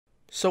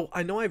So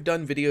I know I've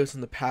done videos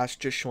in the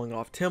past just showing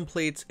off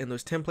templates, and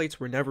those templates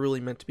were never really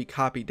meant to be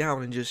copied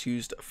down and just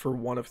used for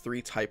one of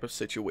three type of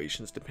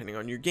situations depending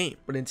on your game,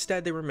 but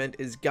instead they were meant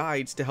as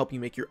guides to help you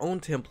make your own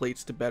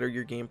templates to better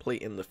your gameplay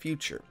in the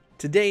future.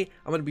 Today,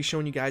 I'm going to be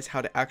showing you guys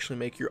how to actually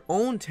make your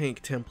own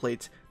tank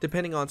templates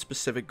depending on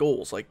specific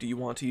goals, like do you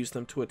want to use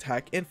them to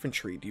attack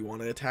infantry, do you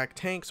want to attack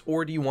tanks,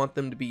 or do you want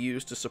them to be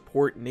used to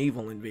support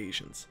naval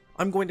invasions.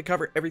 I'm going to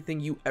cover everything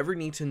you ever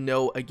need to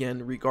know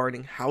again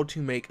regarding how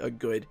to make a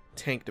good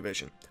tank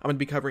division. I'm going to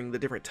be covering the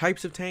different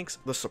types of tanks,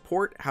 the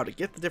support, how to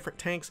get the different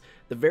tanks,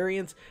 the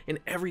variants, and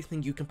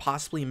everything you can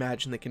possibly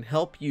imagine that can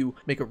help you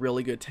make a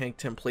really good tank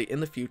template in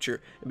the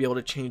future and be able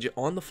to change it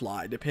on the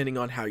fly depending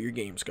on how your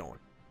game's going.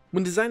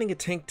 When designing a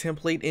tank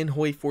template in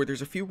HOI4,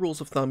 there's a few rules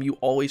of thumb you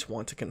always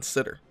want to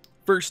consider.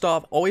 First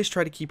off, always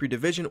try to keep your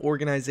division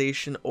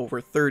organization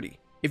over 30.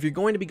 If you're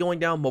going to be going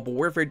down Mobile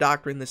Warfare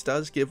Doctrine, this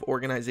does give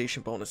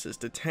organization bonuses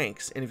to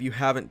tanks, and if you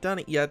haven't done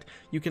it yet,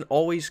 you can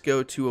always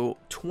go to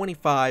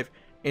 25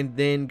 and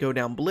then go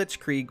down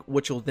Blitzkrieg,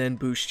 which will then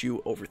boost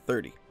you over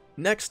 30.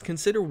 Next,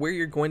 consider where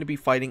you're going to be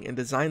fighting and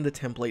design the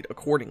template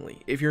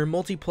accordingly. If you're a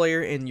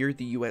multiplayer and you're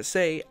the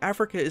USA,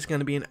 Africa is going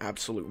to be an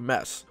absolute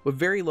mess, with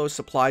very low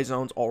supply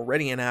zones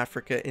already in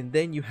Africa, and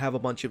then you have a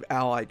bunch of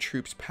allied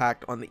troops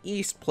packed on the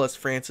east plus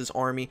France's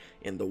army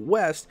in the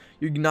west.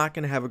 You're not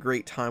going to have a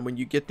great time when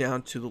you get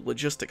down to the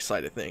logistics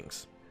side of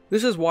things.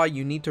 This is why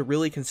you need to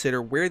really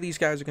consider where these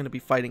guys are going to be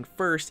fighting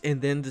first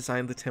and then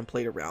design the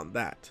template around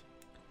that.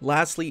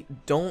 Lastly,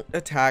 don't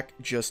attack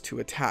just to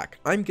attack.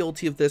 I'm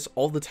guilty of this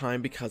all the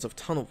time because of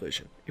tunnel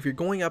vision. If you're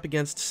going up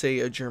against, say,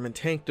 a German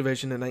tank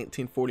division in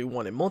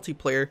 1941 in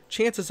multiplayer,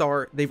 chances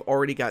are they've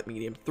already got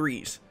medium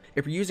 3s.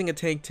 If you're using a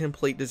tank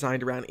template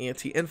designed around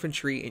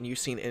anti-infantry and you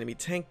see an enemy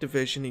tank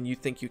division and you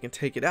think you can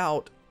take it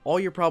out, all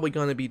you're probably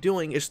going to be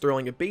doing is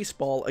throwing a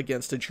baseball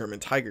against a German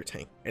Tiger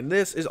tank. And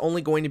this is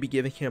only going to be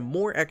giving him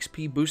more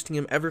XP, boosting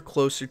him ever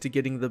closer to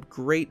getting the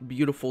great,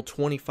 beautiful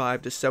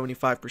 25 to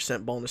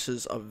 75%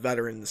 bonuses of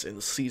veterans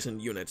and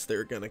seasoned units that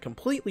are going to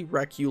completely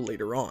wreck you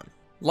later on.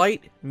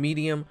 Light,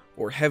 medium,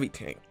 or heavy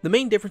tank. The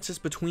main differences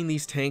between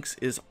these tanks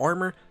is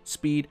armor,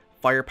 speed,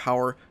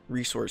 firepower,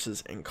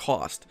 resources, and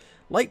cost.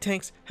 Light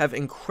tanks have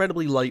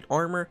incredibly light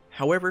armor,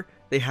 however,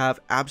 they have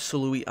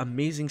absolutely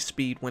amazing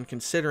speed when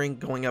considering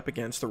going up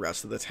against the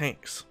rest of the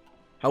tanks.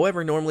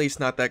 However, normally it's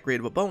not that great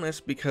of a bonus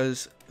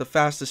because the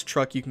fastest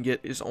truck you can get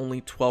is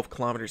only 12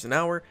 kilometers an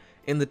hour,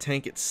 and the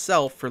tank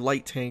itself for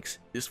light tanks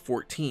is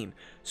 14.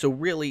 So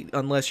really,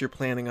 unless you're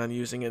planning on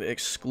using an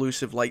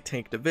exclusive light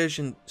tank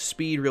division,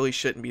 speed really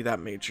shouldn't be that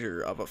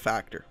major of a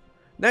factor.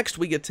 Next,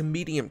 we get to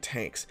medium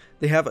tanks.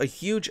 They have a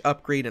huge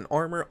upgrade in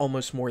armor,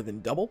 almost more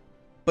than double,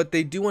 but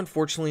they do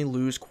unfortunately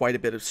lose quite a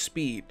bit of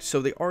speed,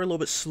 so they are a little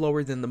bit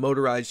slower than the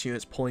motorized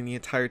units, pulling the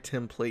entire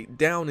template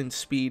down in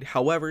speed.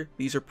 However,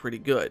 these are pretty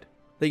good.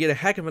 They get a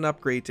heck of an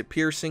upgrade to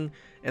piercing,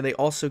 and they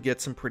also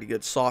get some pretty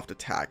good soft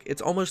attack.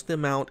 It's almost the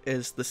amount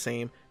as the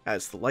same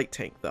as the light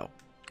tank though.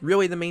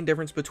 Really, the main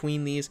difference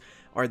between these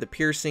are the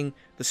piercing,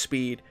 the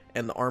speed,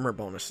 and the armor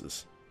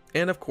bonuses.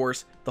 And of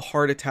course, the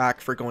hard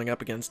attack for going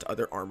up against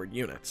other armored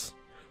units.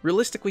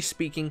 Realistically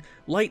speaking,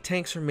 light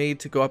tanks are made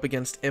to go up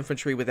against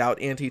infantry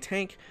without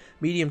anti-tank.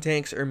 Medium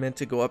tanks are meant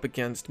to go up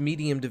against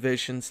medium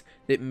divisions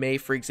that may,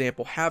 for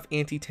example, have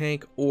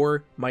anti-tank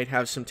or might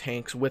have some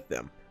tanks with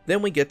them.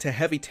 Then we get to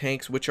heavy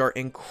tanks, which are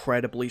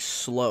incredibly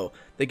slow.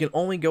 They can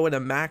only go at a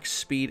max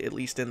speed, at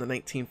least in the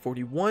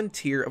 1941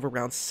 tier, of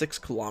around 6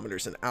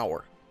 kilometers an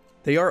hour.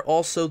 They are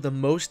also the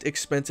most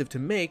expensive to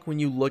make when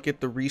you look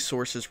at the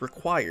resources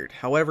required.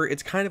 However,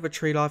 it's kind of a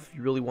trade-off if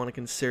you really want to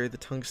consider the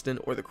tungsten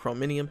or the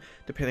chromium,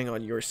 depending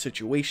on your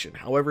situation.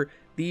 However,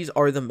 these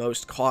are the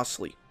most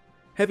costly.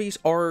 Heavies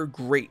are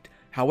great.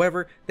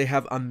 However, they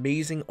have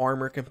amazing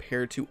armor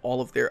compared to all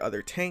of their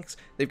other tanks.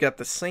 They've got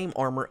the same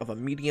armor of a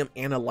medium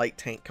and a light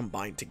tank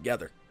combined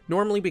together.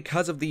 Normally,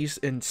 because of these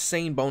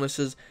insane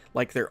bonuses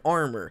like their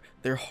armor,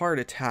 their hard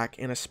attack,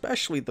 and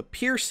especially the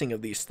piercing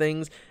of these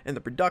things and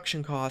the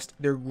production cost,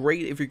 they're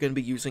great if you're going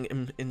to be using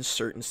them in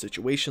certain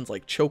situations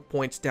like choke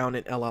points down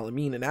in El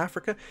Alamein in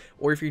Africa,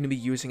 or if you're going to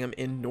be using them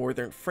in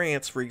northern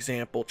France, for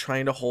example,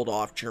 trying to hold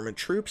off German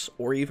troops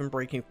or even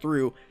breaking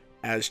through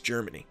as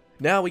Germany.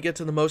 Now we get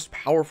to the most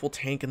powerful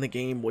tank in the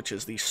game, which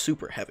is the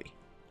Super Heavy.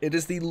 It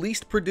is the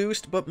least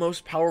produced but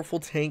most powerful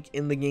tank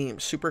in the game,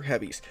 Super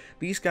Heavies.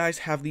 These guys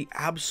have the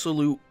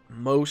absolute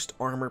most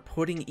armor,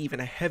 putting even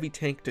a heavy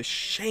tank to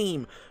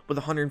shame with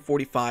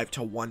 145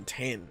 to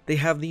 110. They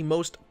have the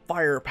most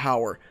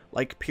firepower,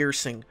 like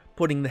piercing,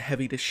 putting the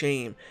heavy to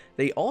shame.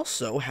 They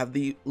also have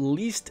the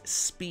least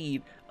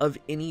speed of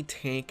any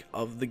tank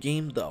of the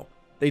game though.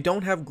 They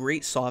don't have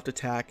great soft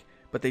attack,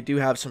 but they do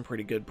have some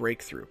pretty good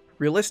breakthrough.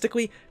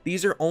 Realistically,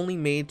 these are only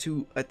made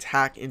to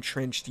attack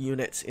entrenched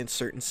units in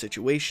certain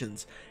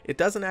situations. It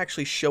doesn't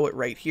actually show it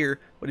right here,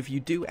 but if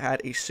you do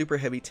add a super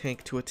heavy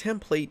tank to a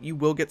template, you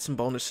will get some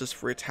bonuses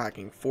for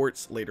attacking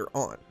forts later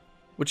on.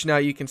 Which now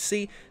you can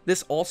see,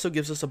 this also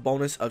gives us a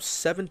bonus of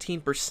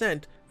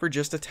 17% for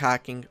just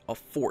attacking a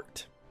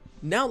fort.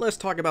 Now let's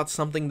talk about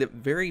something that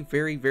very,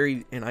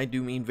 and I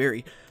do mean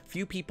very,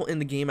 few people in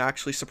the game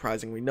actually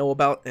surprisingly know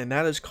about, and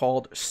that is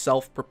called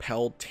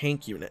self-propelled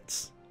tank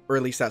units. Or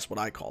at least that's what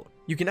I call them.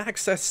 You can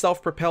access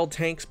self-propelled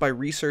tanks by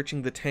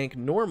researching the tank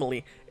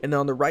normally, and then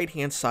on the right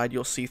hand side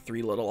you'll see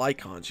 3 little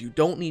icons. You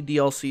don't need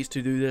DLCs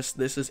to do this,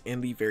 this is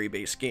in the very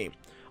base game.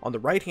 On the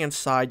right hand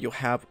side you'll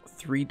have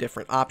 3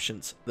 different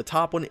options. The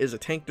top one is a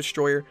tank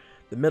destroyer,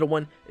 the middle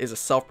one is a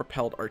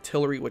self-propelled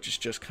artillery, which is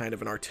just kind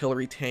of an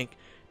artillery tank,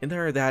 and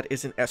under that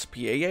is an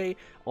SPAA,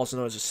 also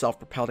known as a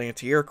self-propelled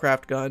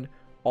anti-aircraft gun,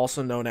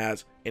 also known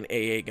as an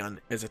AA gun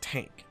as a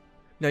tank.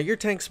 Now your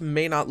tanks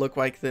may not look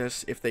like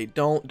this. If they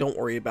don't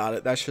worry about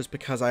it. That's just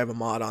because I have a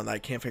mod on that I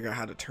can't figure out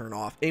how to turn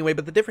off. Anyway,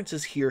 but the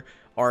differences here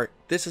are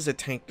this is a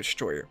tank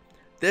destroyer.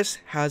 This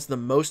has the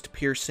most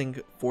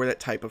piercing for that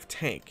type of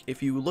tank.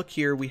 If you look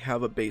here, we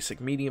have a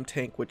basic medium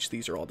tank, which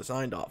these are all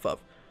designed off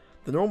of.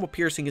 The normal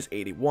piercing is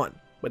 81,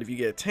 but if you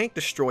get a tank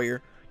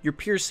destroyer, your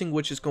piercing,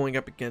 which is going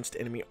up against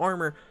enemy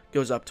armor,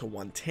 goes up to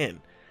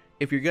 110.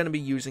 If you're going to be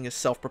using a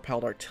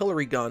self-propelled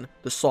artillery gun,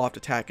 the soft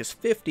attack is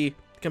 50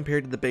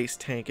 compared to the base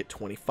tank at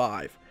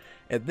 25.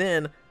 And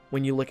then,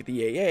 when you look at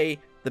the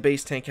AA, the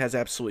base tank has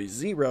absolutely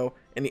 0,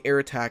 and the air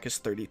attack is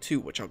 32,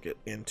 which I'll get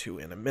into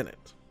in a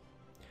minute.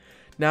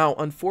 Now,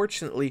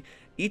 unfortunately,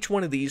 each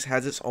one of these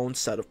has its own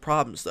set of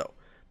problems though.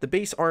 The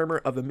base armor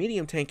of a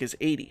medium tank is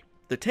 80.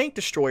 The tank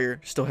destroyer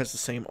still has the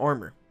same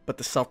armor, but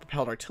the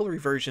self-propelled artillery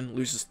version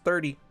loses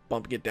 30,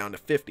 bumping it down to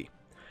 50.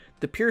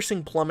 The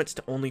piercing plummets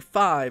to only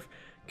 5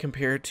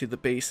 compared to the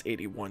base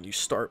 81 you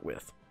start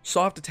with.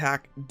 Soft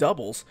attack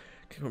doubles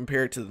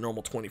compared to the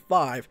normal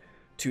 25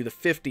 to the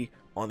 50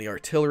 on the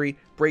artillery.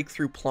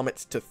 Breakthrough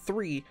plummets to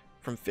 3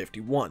 from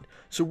 51.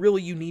 So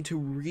really you need to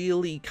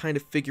really kind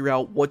of figure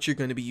out what you're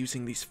going to be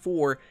using these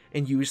for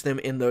and use them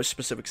in those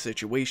specific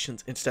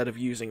situations instead of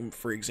using,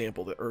 for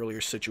example, the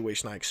earlier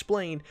situation I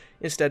explained,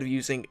 instead of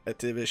using a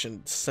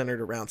division centered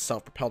around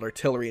self-propelled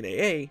artillery and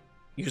AA,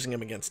 using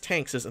them against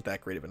tanks isn't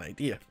that great of an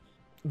idea.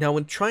 Now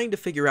when trying to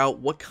figure out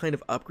what kind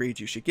of upgrades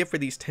you should get for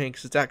these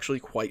tanks, it's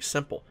actually quite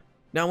simple.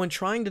 Now when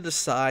trying to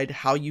decide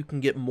how you can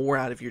get more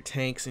out of your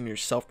tanks and your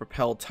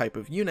self-propelled type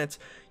of units,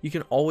 you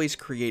can always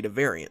create a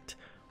variant.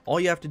 All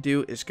you have to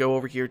do is go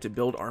over here to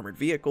build armored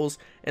vehicles,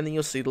 and then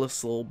you'll see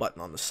this little button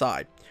on the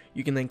side.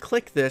 You can then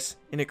click this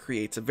and it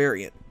creates a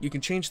variant. You can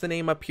change the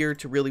name up here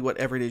to really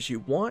whatever it is you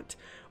want,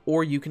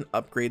 or you can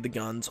upgrade the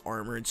guns,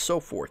 armor, and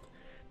so forth.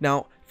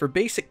 Now for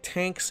basic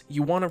tanks,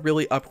 you want to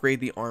really upgrade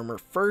the armor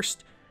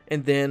first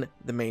and then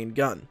the main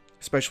gun,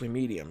 especially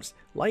mediums.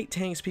 Light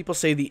tanks, people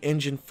say the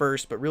engine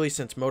first, but really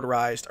since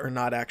motorized are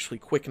not actually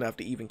quick enough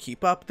to even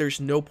keep up, there's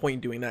no point in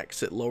doing that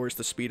because it lowers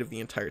the speed of the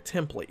entire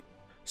template.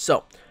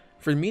 So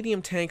for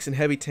medium tanks and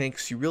heavy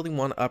tanks, you really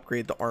want to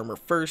upgrade the armor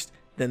first,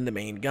 then the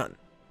main gun.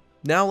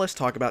 Now let's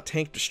talk about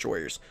tank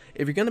destroyers.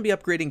 If you're going to be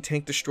upgrading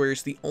tank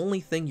destroyers, the only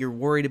thing you're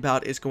worried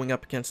about is going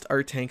up against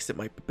other tanks that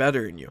might be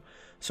better than you.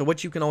 So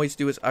what you can always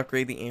do is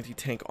upgrade the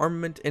anti-tank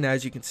armament, and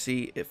as you can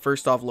see, it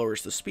first off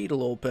lowers the speed a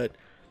little bit,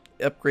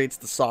 upgrades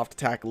the soft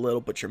attack a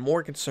little, but you're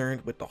more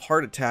concerned with the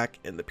hard attack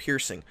and the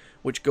piercing,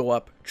 which go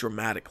up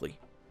dramatically.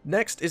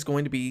 Next is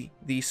going to be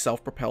the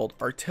self-propelled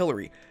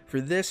artillery.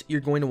 For this, you're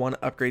going to want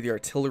to upgrade the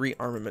artillery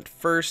armament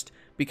first,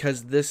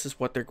 because this is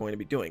what they're going to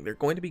be doing. They're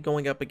going to be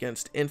going up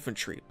against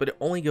infantry, but it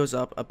only goes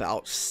up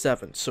about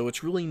 7, so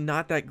it's really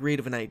not that great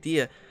of an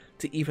idea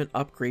to even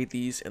upgrade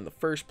these in the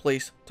first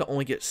place to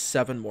only get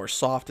 7 more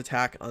soft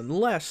attack,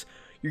 unless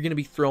you're going to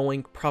be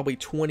throwing probably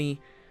 20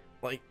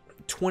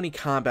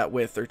 combat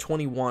width or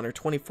 21 or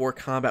 24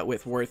 combat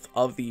width worth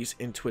of these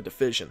into a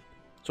division.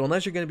 So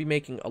unless you're going to be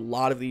making a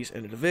lot of these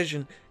in a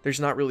division, there's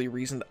not really a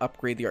reason to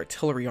upgrade the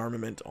artillery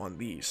armament on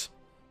these.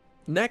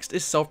 Next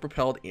is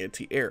self-propelled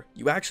anti-air.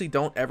 You actually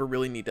don't ever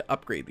really need to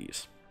upgrade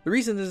these. The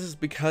reason this is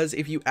because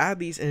if you add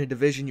these in a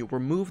division, you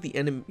remove the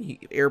enemy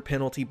air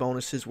penalty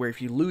bonuses, where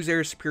if you lose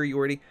air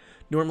superiority,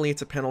 normally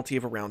it's a penalty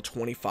of around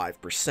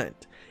 25%.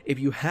 If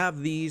you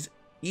have these,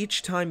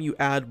 each time you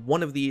add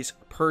one of these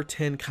per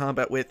 10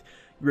 combat width,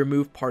 you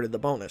remove part of the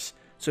bonus.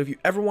 So if you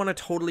ever want to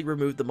totally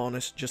remove the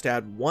bonus, just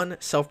add 1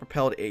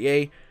 self-propelled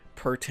AA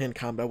per 10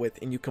 combat width,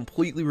 and you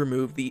completely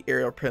remove the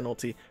air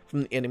penalty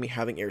from the enemy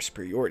having air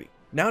superiority.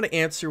 Now to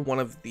answer one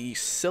of the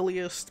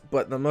silliest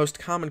but the most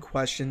common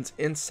questions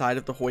inside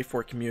of the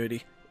HOI4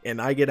 community,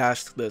 and I get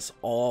asked this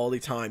all the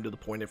time to the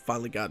point it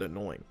finally got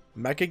annoying.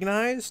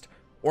 Mechanized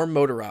or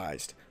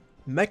motorized?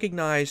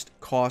 Mechanized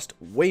cost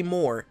way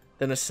more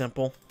than a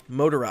simple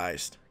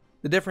motorized.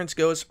 The difference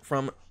goes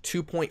from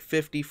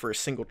 2.50 for a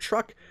single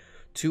truck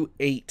to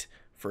 8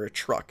 for a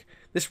truck.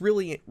 This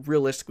really,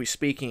 realistically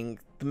speaking,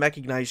 the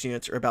mechanized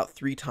units are about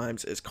 3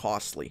 times as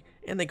costly,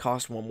 and they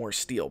cost 1 more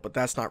steel, but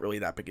that's not really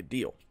that big a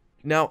deal.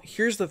 Now,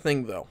 here's the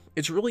thing though,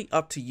 it's really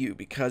up to you,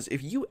 because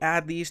if you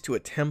add these to a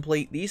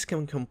template, these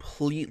can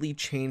completely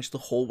change the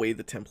whole way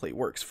the template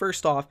works.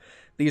 First off,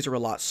 these are a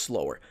lot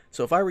slower.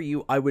 So if I were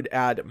you, I would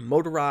add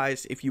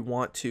motorized if you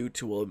want to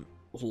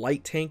a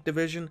light tank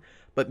division,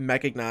 but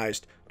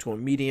mechanized to a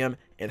medium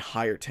and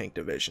higher tank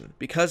division,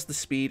 because the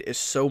speed is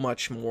so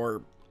much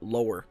more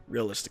lower,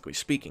 realistically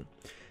speaking.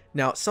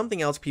 Now,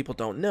 something else people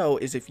don't know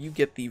is if you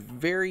get the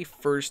very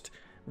first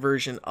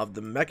version of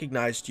the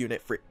mechanized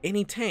unit for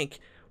any tank,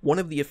 one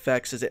of the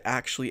effects is it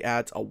actually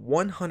adds a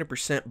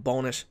 100%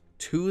 bonus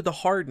to the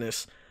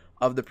hardness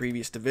of the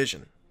previous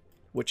division,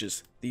 which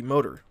is the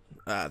motor,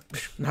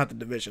 not the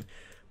division,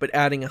 but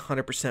adding a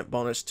 100%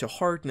 bonus to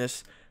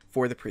hardness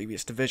for the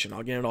previous division.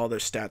 I'll get into all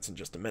those stats in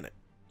just a minute.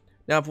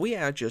 Now, if we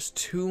add just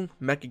 2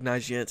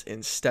 mechanized units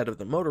instead of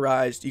the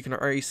motorized, you can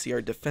already see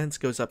our defense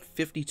goes up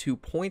 52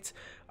 points,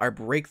 our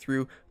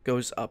breakthrough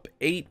goes up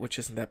 8, which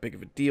isn't that big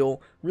of a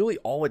deal. Really,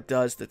 all it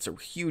does that's a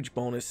huge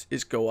bonus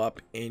is go up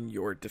in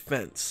your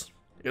defense.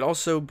 It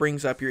also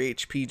brings up your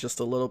HP just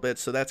a little bit,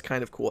 so that's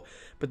kind of cool.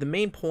 But the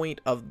main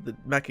point of the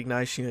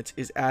mechanized units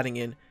is adding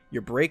in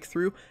your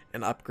breakthrough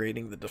and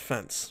upgrading the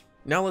defense.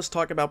 Now let's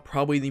talk about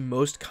probably the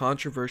most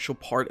controversial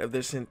part of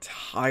this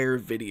entire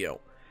video.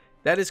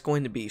 That is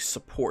going to be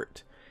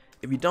support.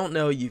 If you don't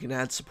know, you can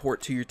add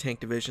support to your tank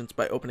divisions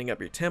by opening up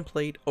your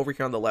template. Over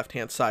here on the left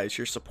hand side is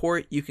your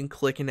support. You can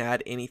click and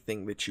add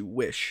anything that you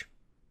wish.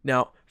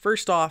 Now,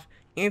 first off,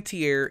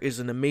 anti-air is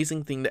an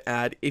amazing thing to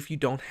add if you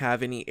don't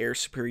have any air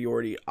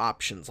superiority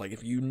options. Like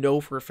if you know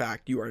for a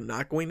fact you are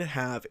not going to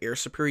have air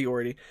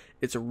superiority,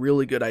 it's a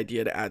really good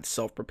idea to add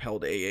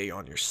self-propelled AA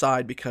on your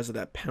side because of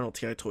that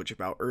penalty I told you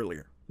about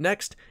earlier.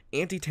 Next,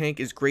 anti-tank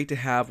is great to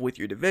have with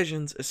your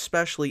divisions,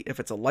 especially if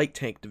it's a light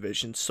tank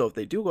division, so if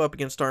they do go up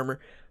against armor,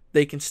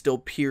 they can still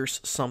pierce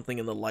something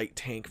in the light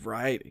tank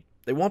variety.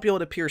 They won't be able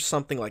to pierce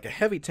something like a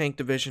heavy tank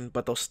division,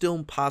 but they'll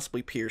still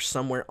possibly pierce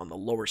somewhere on the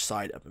lower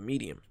side of a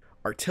medium.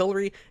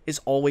 Artillery is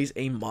always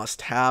a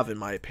must-have in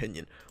my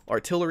opinion.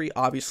 Artillery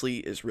obviously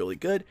is really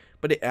good,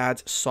 but it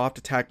adds soft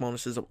attack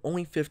bonuses of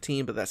only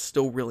 15, but that's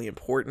still really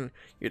important.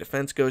 Your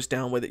defense goes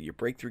down with it, your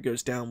breakthrough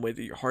goes down with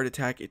it, your hard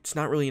attack, it's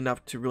not really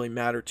enough to really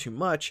matter too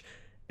much,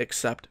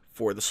 except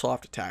for the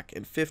soft attack,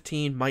 and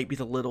 15 might be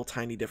the little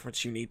tiny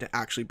difference you need to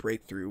actually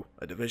break through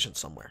a division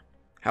somewhere.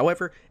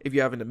 However, if you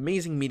have an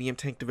amazing medium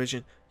tank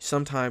division,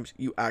 sometimes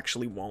you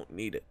actually won't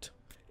need it.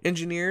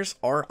 Engineers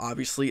are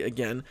obviously,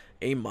 again,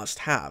 a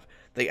must-have.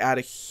 They add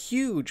a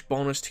huge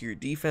bonus to your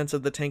defense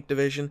of the tank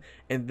division,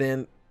 and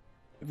then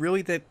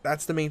really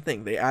that's the main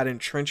thing. They add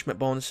entrenchment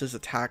bonuses,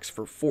 attacks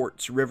for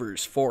forts,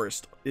 rivers,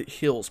 forests,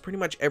 hills, pretty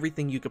much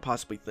everything you could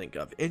possibly think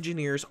of.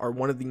 Engineers are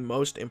one of the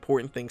most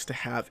important things to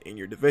have in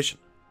your division.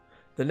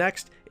 The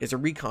next is a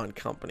recon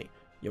company.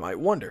 You might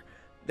wonder,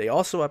 they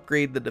also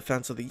upgrade the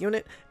defense of the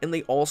unit, and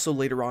they also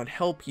later on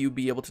help you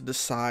be able to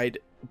decide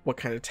what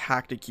kind of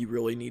tactic you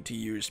really need to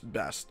use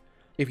best.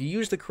 If you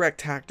use the correct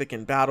tactic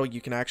in battle,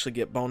 you can actually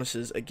get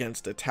bonuses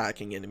against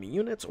attacking enemy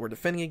units or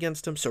defending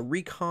against them. So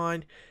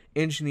recon,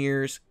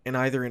 engineers, and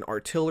either an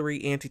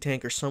artillery,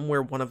 anti-tank, or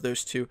somewhere one of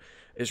those two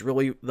is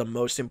really the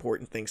most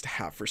important things to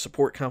have for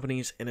support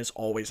companies and is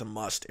always a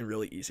must and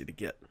really easy to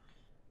get.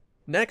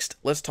 Next,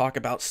 let's talk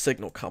about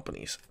signal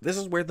companies. This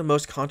is where the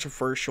most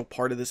controversial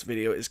part of this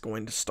video is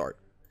going to start.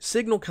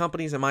 Signal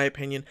companies, in my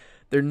opinion,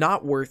 they're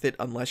not worth it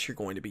unless you're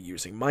going to be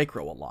using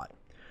micro a lot.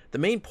 The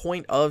main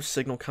point of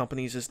signal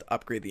companies is to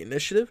upgrade the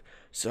initiative,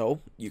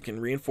 so you can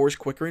reinforce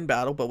quicker in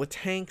battle, but with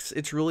tanks,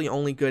 it's really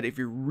only good if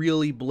you're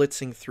really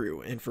blitzing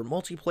through, and for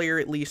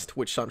multiplayer at least,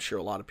 which I'm sure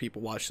a lot of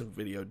people watching the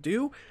video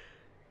do,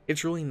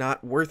 it's really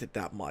not worth it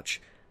that much,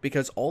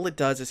 because all it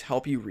does is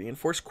help you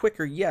reinforce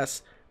quicker,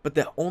 yes, but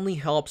that only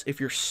helps if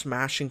you're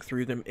smashing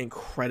through them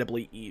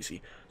incredibly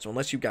easy. So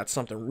unless you've got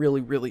something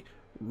really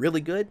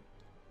good,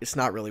 it's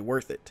not really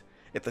worth it.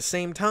 At the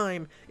same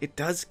time, it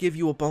does give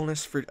you a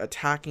bonus for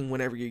attacking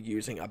whenever you're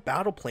using a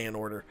battle plan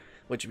order,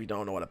 which if you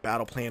don't know what a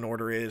battle plan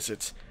order is,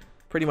 it's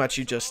pretty much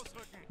you just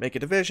make a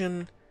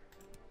division,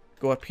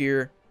 go up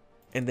here,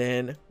 and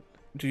then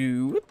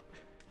do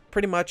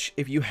pretty much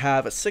if you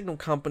have a signal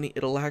company,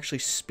 it'll actually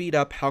speed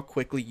up how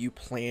quickly you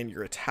plan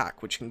your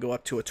attack, which can go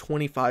up to a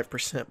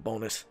 25%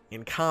 bonus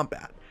in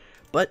combat.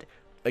 But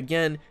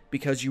again,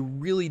 because you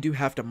really do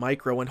have to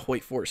micro in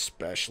HOI4,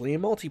 especially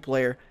in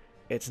multiplayer,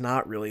 it's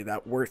not really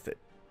that worth it.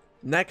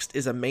 Next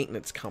is a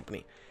maintenance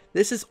company.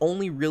 This is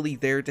only really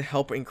there to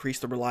help increase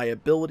the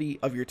reliability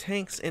of your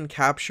tanks and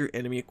capture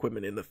enemy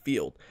equipment in the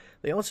field.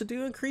 They also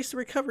do increase the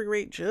recovery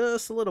rate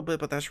just a little bit,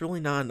 but that's really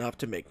not enough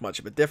to make much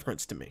of a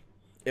difference to me.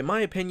 In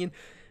my opinion,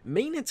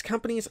 maintenance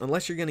companies,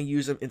 unless you're going to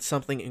use them in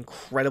something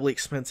incredibly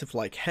expensive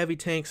like heavy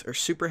tanks or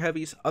super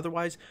heavies,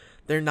 otherwise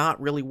they're not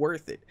really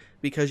worth it,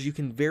 because you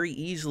can very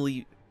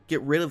easily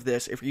get rid of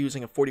this if you're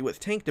using a 40 width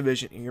tank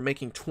division and you're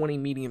making 20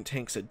 medium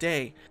tanks a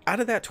day. Out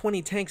of that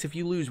 20 tanks, if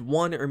you lose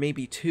 1 or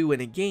maybe 2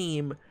 in a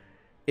game,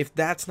 if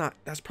that's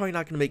probably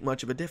not going to make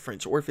much of a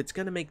difference, or if it's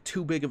going to make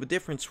too big of a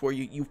difference for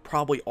you, you've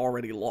probably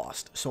already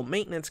lost. So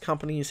maintenance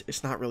companies,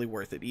 it's not really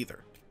worth it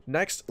either.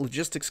 Next,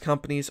 logistics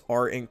companies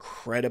are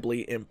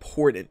incredibly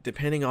important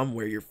depending on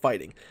where you're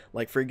fighting.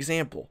 Like for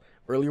example,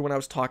 earlier when I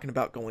was talking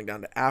about going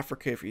down to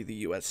Africa if you're the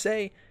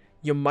USA,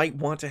 you might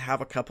want to have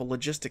a couple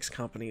logistics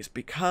companies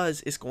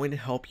because it's going to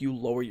help you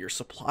lower your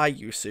supply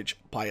usage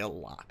by a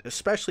lot,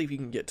 especially if you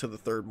can get to the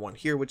third one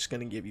here, which is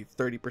going to give you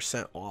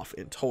 30% off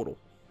in total.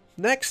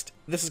 Next,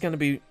 this is going to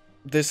be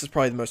this is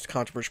probably the most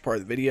controversial part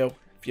of the video,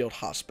 field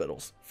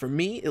hospitals. For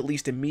me, at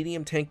least in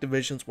medium tank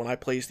divisions when I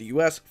play as the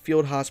US,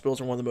 field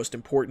hospitals are one of the most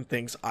important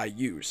things I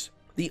use.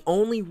 The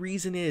only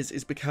reason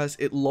is because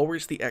it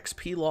lowers the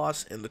XP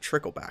loss and the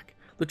trickleback.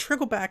 The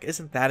trickleback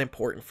isn't that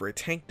important for a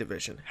tank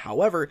division,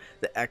 however,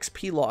 the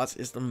XP loss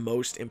is the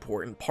most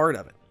important part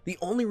of it. The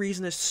only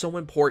reason it's so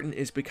important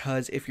is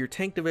because if your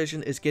tank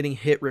division is getting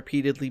hit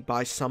repeatedly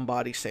by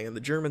somebody, say on the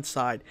German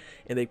side,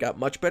 and they've got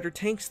much better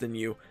tanks than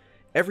you,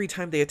 every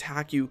time they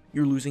attack you,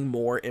 you're losing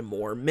more and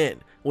more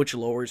men, which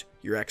lowers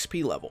your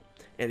XP level.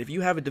 And if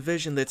you have a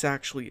division that's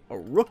actually a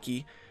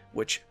rookie,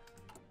 which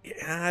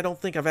I don't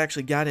think I've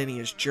actually got any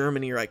as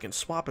Germany or I can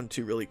swap them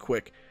to really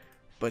quick,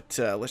 but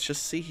let's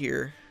just see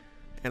here,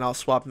 and I'll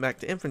swap them back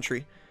to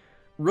infantry.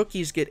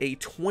 Rookies get a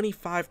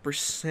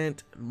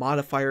 25%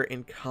 modifier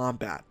in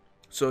combat.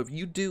 So if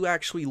you do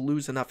actually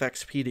lose enough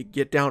XP to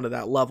get down to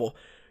that level,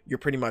 you're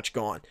pretty much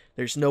gone.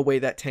 There's no way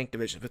that tank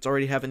division, if it's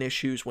already having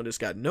issues when it's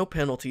got no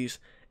penalties,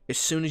 as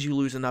soon as you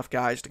lose enough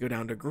guys to go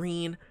down to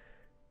green,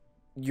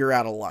 you're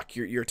out of luck.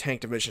 Your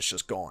tank division's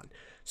just gone.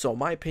 So in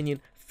my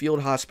opinion,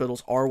 field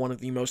hospitals are one of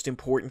the most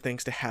important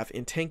things to have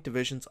in tank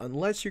divisions,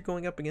 unless you're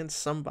going up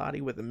against somebody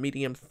with a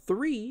medium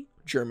 3,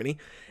 Germany,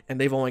 and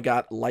they've only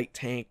got light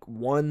tank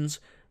 1s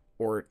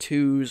or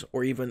 2s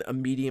or even a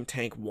medium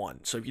tank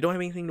 1. So if you don't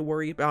have anything to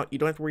worry about, you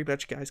don't have to worry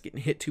about you guys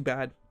getting hit too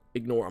bad,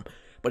 ignore them.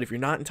 But if you're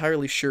not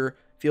entirely sure,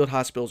 field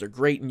hospitals are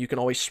great, and you can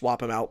always swap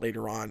them out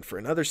later on for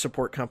another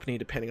support company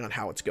depending on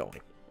how it's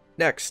going.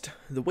 Next,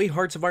 the way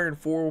Hearts of Iron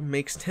 4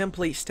 makes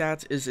template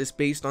stats is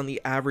based on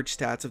the average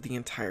stats of the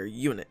entire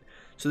unit.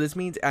 So this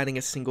means adding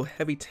a single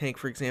heavy tank,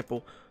 for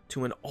example,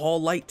 to an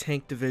all-light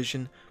tank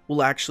division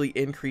will actually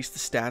increase the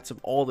stats of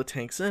all the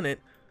tanks in it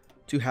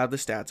to have the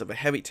stats of a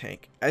heavy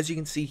tank. As you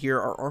can see here,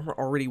 our armor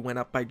already went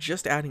up by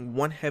just adding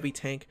one heavy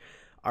tank.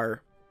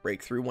 Our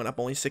breakthrough went up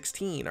only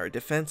 16, our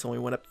defense only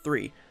went up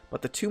 3.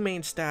 But the two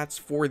main stats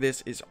for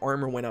this is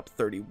armor went up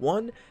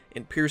 31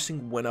 and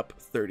piercing went up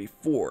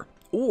 34.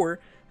 Or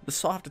the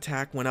soft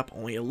attack went up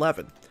only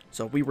 11.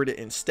 So if we were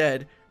to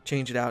instead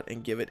change it out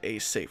and give it a,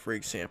 say for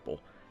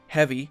example,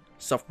 heavy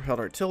self-propelled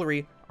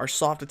artillery, our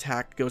soft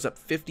attack goes up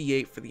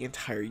 58 for the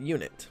entire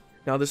unit.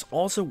 Now this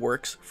also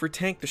works for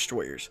tank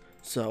destroyers.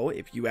 So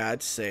if you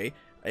add, say,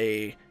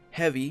 a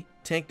heavy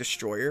tank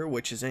destroyer,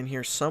 which is in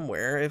here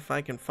somewhere, if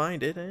I can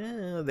find it,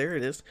 there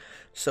it is.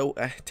 So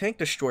a tank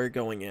destroyer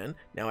going in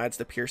now adds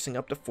the piercing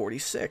up to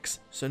 46.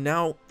 So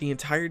now the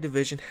entire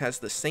division has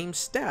the same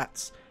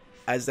stats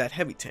as that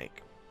heavy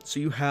tank. So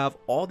you have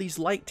all these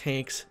light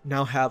tanks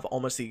now have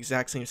almost the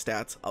exact same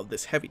stats of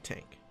this heavy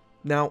tank.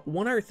 Now,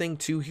 one other thing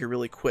too here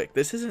really quick,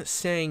 this isn't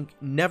saying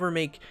never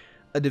make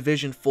a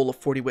division full of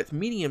 40 width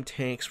medium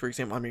tanks, for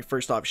example. I mean,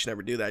 first off, you should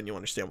never do that, and you'll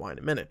understand why in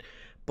a minute.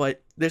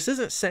 But this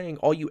isn't saying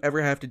all you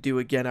ever have to do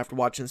again after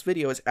watching this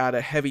video is add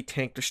a heavy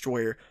tank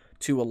destroyer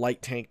to a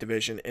light tank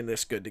division and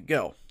this good to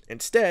go.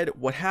 Instead,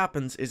 what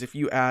happens is if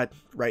you add,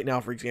 right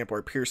now, for example,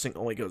 our piercing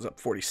only goes up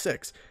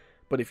 46.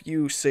 But if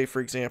you say, for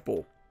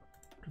example,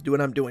 do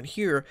what I'm doing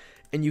here,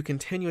 and you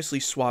continuously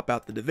swap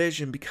out the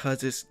division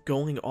because it's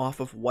going off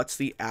of what's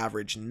the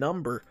average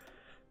number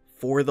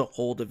for the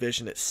whole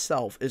division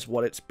itself is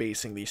what it's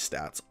basing these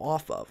stats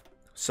off of.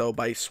 So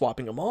by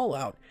swapping them all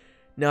out,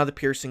 now the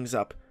piercing's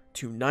up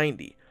to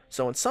 90.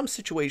 So in some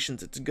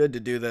situations it's good to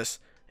do this,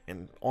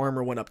 and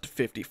armor went up to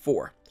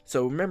 54.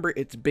 So remember,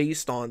 it's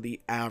based on the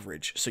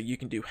average. So you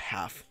can do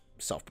half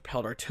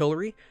self-propelled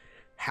artillery,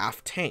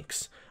 half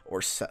tanks,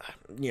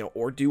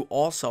 or do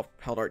all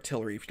self-propelled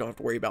artillery if you don't have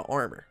to worry about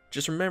armor.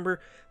 Just remember,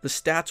 the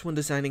stats when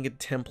designing a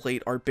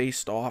template are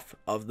based off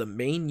of the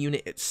main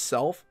unit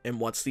itself and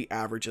what's the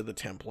average of the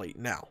template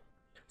now.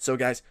 So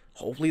guys,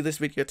 hopefully this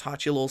video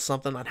taught you a little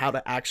something on how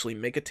to actually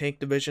make a tank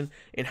division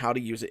and how to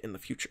use it in the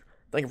future.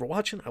 Thank you for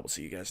watching. I will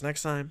see you guys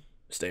next time.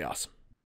 Stay awesome.